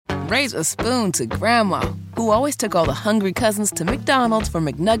raise a spoon to Grandma, who always took all the hungry cousins to McDonald's for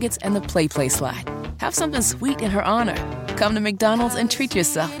McNuggets and the Play Slide. Have something sweet in her honor. Come to McDonald's and treat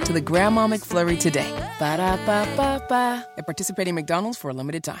yourself to the Grandma McFlurry today. Ba-da-ba-ba-ba. At participating McDonald's for a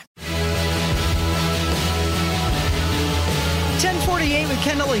limited time. 10:48 with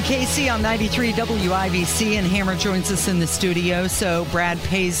Kendall and Casey on 93 WIBC, and Hammer joins us in the studio. So Brad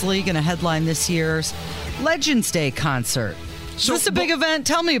Paisley going to headline this year's Legends Day concert. So this is a big event.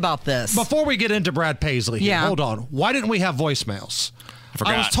 Tell me about this. Before we get into Brad Paisley, hold on. Why didn't we have voicemails?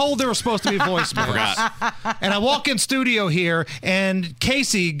 I was told there were supposed to be voicemails. And I walk in studio here, and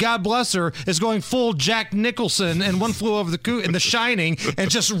Casey, God bless her, is going full Jack Nicholson and One Flew Over the Cuckoo in The Shining, and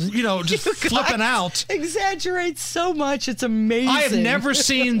just flipping out. Exaggerate so much. It's amazing. I have never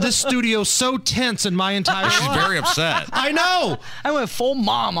seen this studio so tense in my entire life. She's very upset. I know. I went full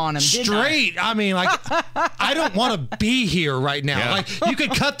mom on him. Straight. I mean, I don't want to be here right now. Yeah. Like, you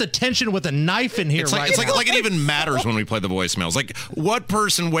could cut the tension with a knife in here right now. It's like it even matters when we play the voicemails. Like, what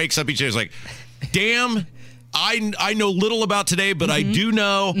person wakes up each day and is like, damn, I know little about today, but I do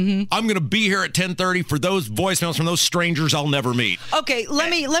know I'm going to be here at 10:30 for those voicemails from those strangers I'll never meet. Okay,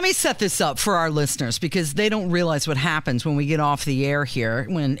 let me set this up for our listeners, because they don't realize what happens when we get off the air here,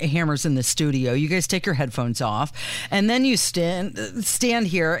 when Hammer's in the studio. You guys take your headphones off, and then you stand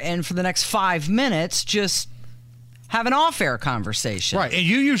here, and for the next 5 minutes, just have an off-air conversation. Right, and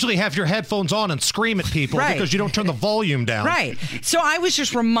you usually have your headphones on and scream at people because you don't turn the volume down. Right. So I was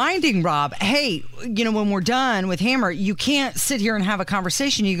just reminding Rob, hey, when we're done with Hammer, you can't sit here and have a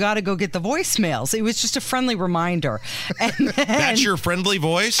conversation. You got to go get the voicemails. It was just a friendly reminder. And then, that's your friendly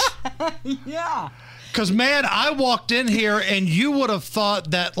voice? Yeah. Because, man, I walked in here and you would have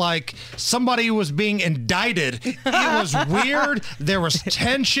thought that, like, somebody was being indicted. It was weird. There was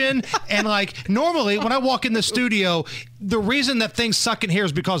tension. And, like, normally when I walk in the studio, the reason that things suck in here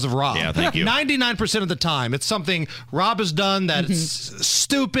is because of Rob. Yeah, thank you. 99% of the time, it's something Rob has done that's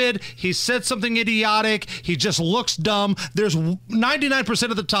stupid. He said something idiotic. He just looks dumb. There's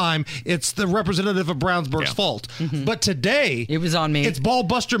 99% of the time, it's the representative of Brownsburg's fault. But today, it was on me. It's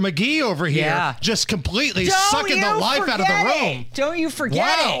Ballbuster McGee over here, just completely sucking the life out of the room. Don't you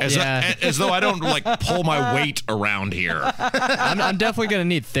forget it. As though I don't, pull my weight around here. I'm definitely going to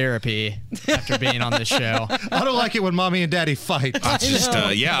need therapy after being on this show. I don't like it when Mommy and Daddy fight.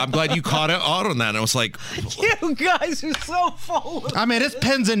 I'm glad you caught out on that. And I was like, you guys are so full. I mean, it's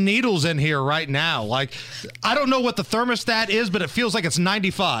pins and needles in here right now. Like, I don't know what the thermostat is, but it feels like it's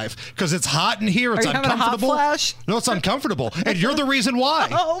 95 because it's hot in here. It's uncomfortable. Having a hot flash? No, it's uncomfortable, and you're the reason why.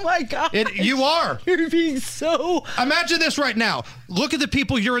 Oh my God! You are. You're being so. Imagine this right now. Look at the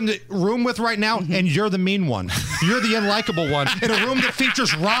people you're in the room with right now, and you're the mean one. You're the unlikable one in a room that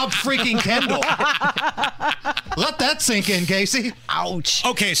features Rob freaking Kendall. Let that sink in, Casey. Ouch.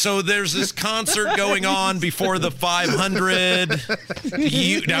 Okay, so there's this concert going on before the 500.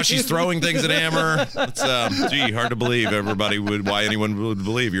 Now she's throwing things at Hammer. It's hard to believe why anyone would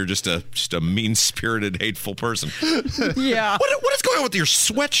believe you're just a mean-spirited, hateful person. Yeah. What is going on with your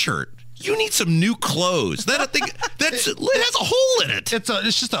sweatshirt? You need some new clothes. It has a hole in it.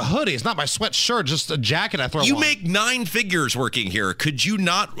 It's just a hoodie. It's not my sweatshirt. Just a jacket I throw on. You make 9 figures working here. Could you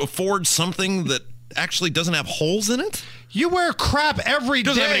not afford something that actually doesn't have holes in it? You wear crap every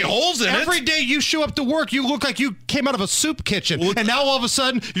day. Doesn't have any holes in it. Every day you show up to work, you look like you came out of a soup kitchen. And now all of a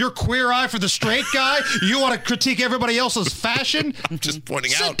sudden, you're queer eye for the straight guy. You want to critique everybody else's fashion. I'm just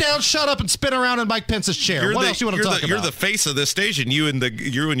pointing out. Sit down, shut up, and spin around in Mike Pence's chair. What else do you want to talk about? You're the face of this station. You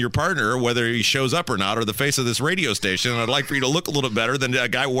and your partner, whether he shows up or not, are the face of this radio station. And I'd like for you to look a little better than a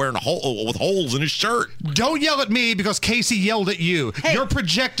guy wearing with holes in his shirt. Don't yell at me because Casey yelled at you. Hey. You're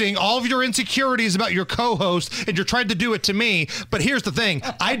projecting all of your insecurities about your co-host, and you're trying to do it to me. But here's the thing.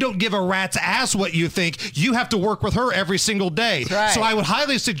 I don't give a rat's ass what you think. You have to work with her every single day. Right. So I would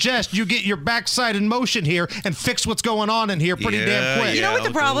highly suggest you get your backside in motion here and fix what's going on in here pretty damn quick. You know what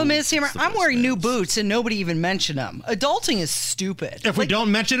the problem is, Hammer? I'm wearing new boots and nobody even mentioned them. Adulting is stupid. If we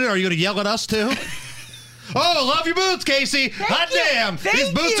don't mention it, are you going to yell at us too? Oh, love your boots, Casey. Hot damn.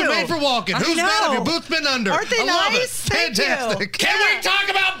 These boots are made for walking. Who's mad if your boots been under? Aren't they I love it. Thank Fantastic. Can we talk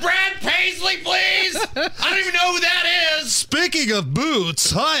about Brad Paisley, please? I don't even know who that is. Speaking of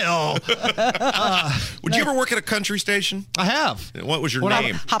boots, hi all. Would you ever work at a country station? I have. What was your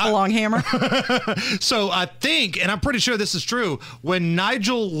name? Hop along, Hammer. So I think, and I'm pretty sure this is true, when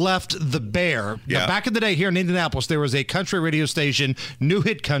Nigel left The Bear, back in the day here in Indianapolis, there was a country radio station, New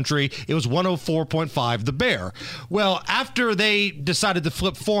Hit Country. It was 104.5 The Bear. Bear. Well, after they decided to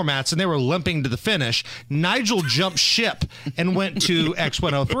flip formats and they were limping to the finish, Nigel jumped ship and went to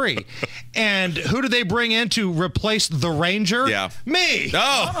X103. And who did they bring in to replace the Ranger? Yeah. Me.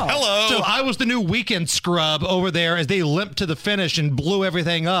 Oh, hello. So I was the new weekend scrub over there as they limped to the finish and blew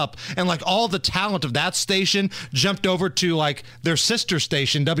everything up. And like all the talent of that station jumped over to like their sister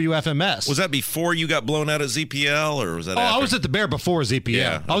station, WFMS. Was that before you got blown out at ZPL, or was that after? I was at the Bear before ZPL.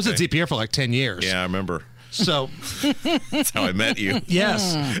 Yeah, okay. I was at ZPL for like 10 years. Yeah, I remember. So that's how I met you.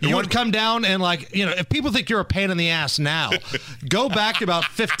 Yes. You would come down and like, you know, if people think you're a pain in the ass now, go back about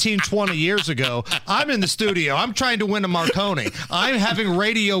 15, 20 years ago. I'm in the studio. I'm trying to win a Marconi. I'm having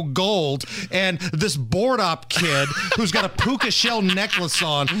radio gold, and this board op kid who's got a puka shell necklace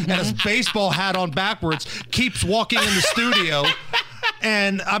on and his baseball hat on backwards keeps walking in the studio.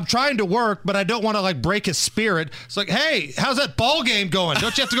 And I'm trying to work, but I don't want to like break his spirit. It's like, hey, how's that ball game going?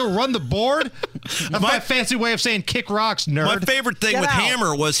 Don't you have to go run the board? That's my fancy way of saying kick rocks, nerd. My favorite thing with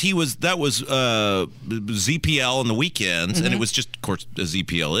Hammer was that was ZPL on the weekends, and it was just, of course, as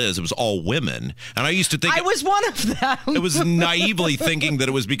ZPL is, it was all women. And I used to think I was one of them. It was naively thinking that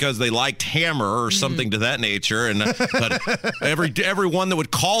it was because they liked Hammer or something to that nature. And but everyone that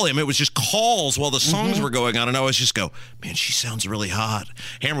would call him, it was just calls while the songs were going on, and I always just go, man, she sounds really hot.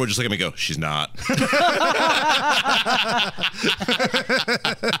 Hammer would just look at me and go, she's not.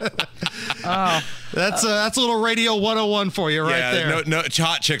 That's a little Radio 101 for you right there. No,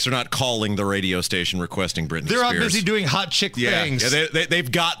 hot chicks are not calling the radio station requesting Britney Spears. They're all busy doing hot chick things. Yeah, they've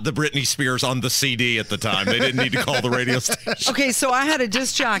got the Britney Spears on the CD at the time. They didn't need to call the radio station. Okay, so I had a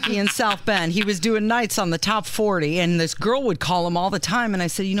disc jockey in South Bend. He was doing nights on the top 40, and this girl would call him all the time. And I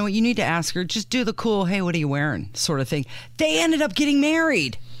said, you know what, you need to ask her, just do the cool, hey, what are you wearing sort of thing. They ended up getting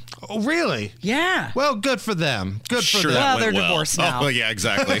married. Oh, really? Yeah. Well, good for them. Good for them. Well, they're divorced now. Oh, yeah,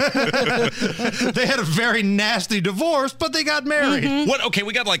 exactly. They had a very nasty divorce, but they got married. What? Okay,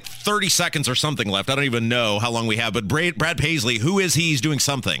 we got like 30 seconds or something left. I don't even know how long we have, but Brad Paisley, who is he? He's doing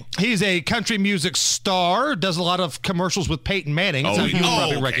something. He's a country music star, does a lot of commercials with Peyton Manning, so you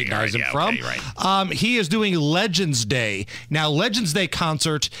probably recognize him from. Okay, right. He is doing Legends Day. Now, Legends Day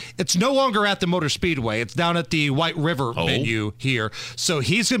concert, it's no longer at the Motor Speedway. It's down at the White River venue here. So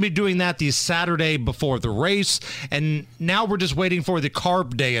he's going to be doing that the Saturday before the race, and now we're just waiting for the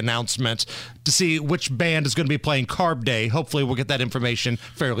Carb Day announcement to see which band is going to be playing Carb Day. Hopefully we'll get that information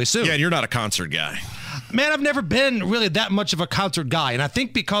fairly soon. Yeah, and you're not a concert guy. Man, I've never been really that much of a concert guy, and I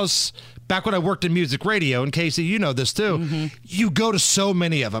think because back when I worked in music radio, and Casey, you know this too, you go to so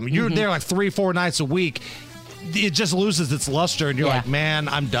many of them. You're there like 3-4 nights a week. It just loses its luster, and you're like, man,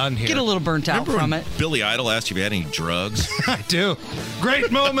 I'm done here. Get a little burnt out from it. Billy Idol asked you if you had any drugs. I do.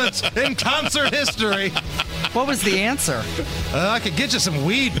 Great moments in concert history. What was the answer? I could get you some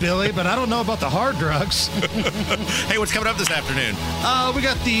weed, Billy, but I don't know about the hard drugs. Hey, what's coming up this afternoon? We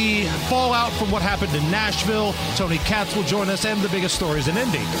got the fallout from what happened in Nashville. Tony Katz will join us, and the biggest stories in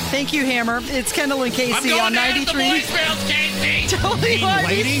Indy. Thank you, Hammer. It's Kendall and Casey I'm going on 93. The voicemails, Casey. Totally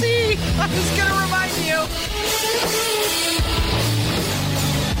lady. I was going to remind you.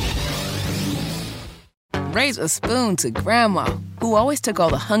 Raise a spoon to Grandma, who always took all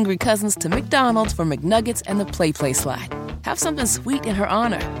the hungry cousins to McDonald's for McNuggets and the Play Slide. Have something sweet in her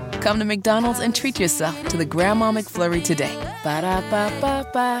honor. Come to McDonald's and treat yourself to the Grandma McFlurry today.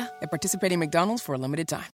 Ba-da-ba-ba-ba. At participating McDonald's for a limited time.